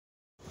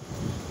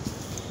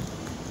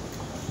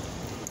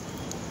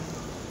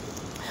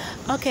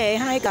Okay,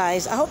 hi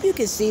guys. I hope you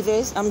can see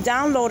this. I'm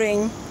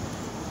downloading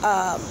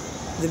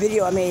the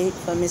video I made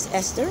for Miss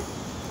Esther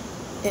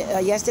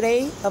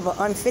yesterday of an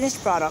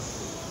unfinished product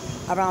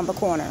around the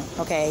corner.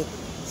 Okay,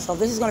 so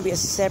this is going to be a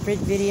separate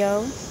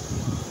video.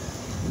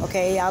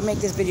 Okay, I'll make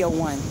this video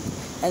one,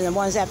 and the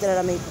ones after that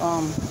I'll make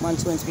 1,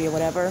 2, and 3 or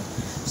whatever,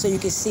 so you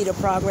can see the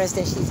progress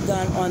that she's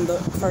done on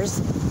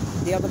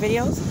the other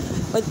videos.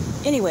 But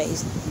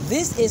anyways,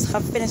 this is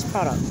her finished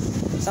product.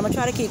 So I'm going to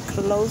try to keep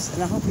close,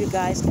 and I hope you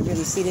guys can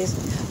really see this.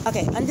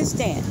 Okay,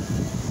 understand,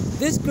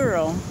 this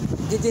girl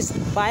did this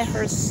by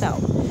herself.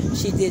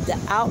 She did the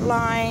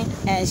outline,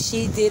 and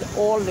she did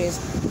all this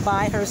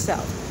by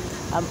herself.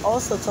 I'm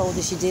also told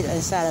that she did it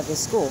inside of the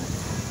school.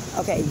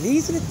 Okay,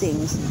 these are the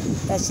things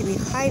that should be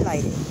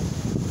highlighted.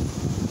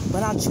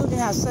 When our children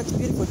have such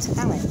beautiful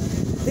talent,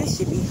 this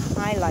should be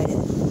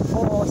highlighted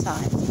all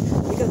times.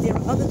 Because there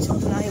are other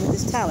children out here with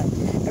this talent.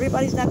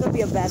 Everybody's not going to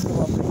be a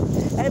basketball player.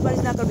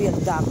 Everybody's not going to be a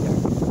doctor.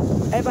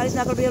 Everybody's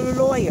not going to be a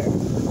lawyer.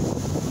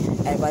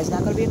 Everybody's not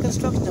going to be a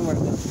construction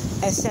worker,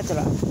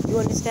 etc. You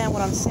understand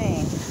what I'm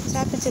saying?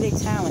 Tap into their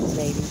talents,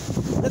 baby.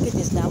 Look at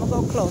this now. I'm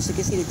going to go close so you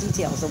can see the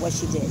details of what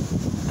she did.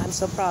 I'm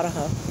so proud of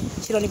her.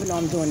 She don't even know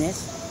I'm doing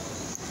this.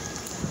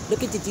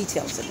 Look at the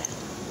details in that.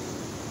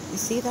 You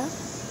see that?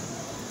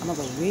 I'm going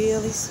to go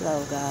really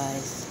slow,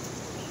 guys.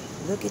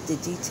 Look at the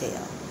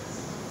detail.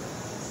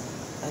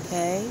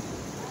 Okay?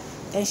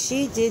 And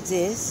she did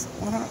this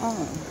on her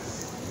own.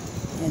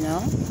 You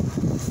know?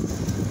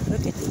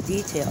 Look at the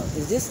detail.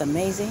 Is this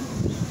amazing?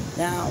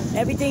 Now,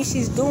 everything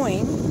she's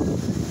doing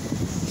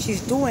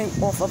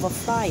off of a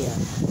flyer.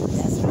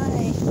 That's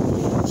right.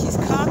 She's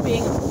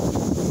copying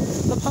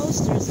the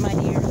posters, my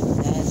dear.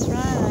 That's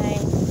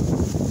right.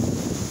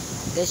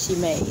 That she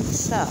made.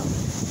 So,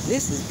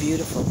 this is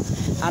beautiful.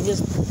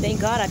 Thank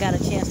God I got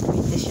a chance to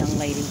meet this young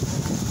lady.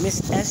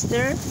 Miss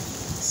Esther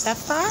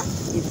Stimphat.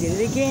 You did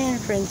it again,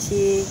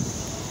 Frenchie.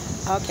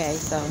 Okay,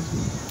 so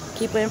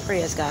keep her in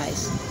prayers,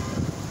 guys.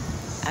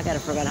 I gotta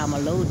figure out how I'm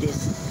gonna load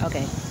this.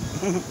 Okay.